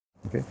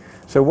Okay?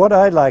 So what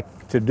I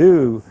like to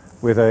do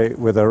with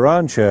a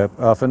rancher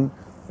often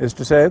is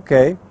to say,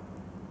 okay,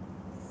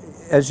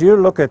 as you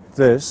look at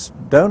this,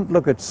 don't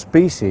look at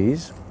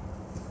species,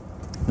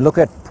 look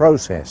at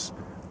process.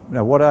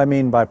 Now, what do I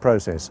mean by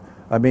process?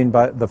 I mean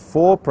by the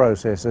four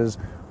processes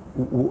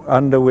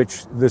under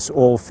which this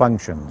all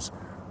functions.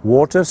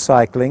 Water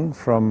cycling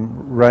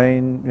from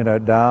rain,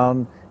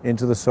 down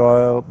into the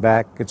soil,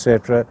 back,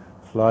 etc.,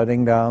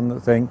 sliding down the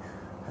thing.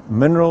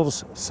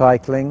 Minerals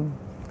cycling,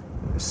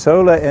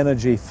 solar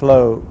energy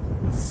flow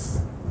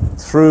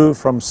through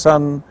from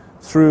sun,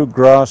 through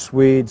grass,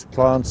 weeds,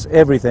 plants,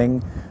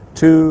 everything,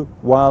 to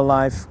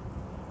wildlife,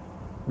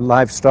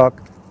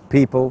 livestock,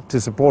 people, to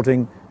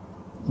supporting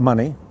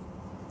money.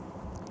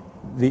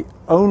 The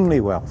only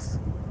wealth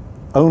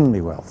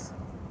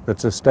that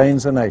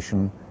sustains a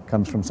nation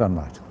comes from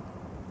sunlight.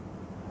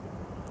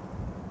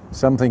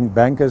 Something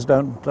bankers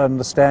don't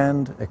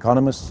understand,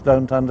 economists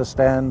don't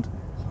understand,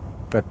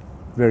 but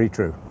very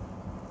true.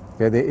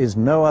 Okay, there is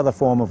no other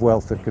form of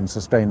wealth that can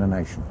sustain a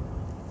nation.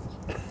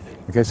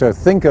 Okay, so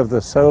think of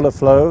the solar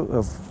flow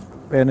of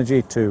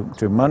energy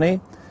to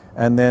money,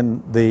 and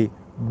then the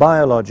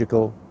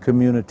biological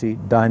community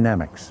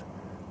dynamics,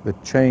 the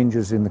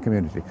changes in the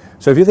community.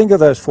 So if you think of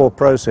those four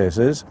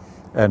processes,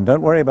 and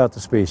don't worry about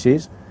the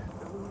species,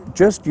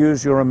 just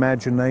use your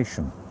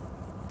imagination.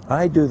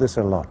 I do this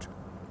a lot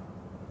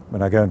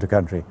when I go into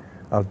country.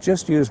 I'll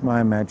just use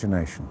my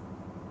imagination.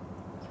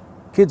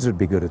 Kids would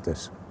be good at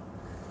this.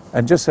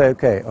 And just say,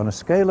 okay, on a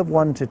scale of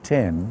 1 to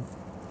 10,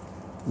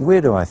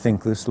 where do I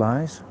think this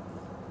lies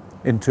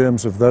in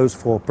terms of those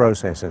four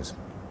processes?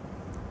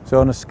 So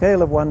on a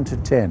scale of 1 to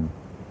 10,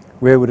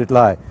 where would it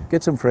lie?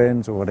 Get some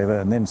friends or whatever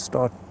and then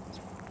start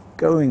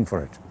going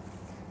for it.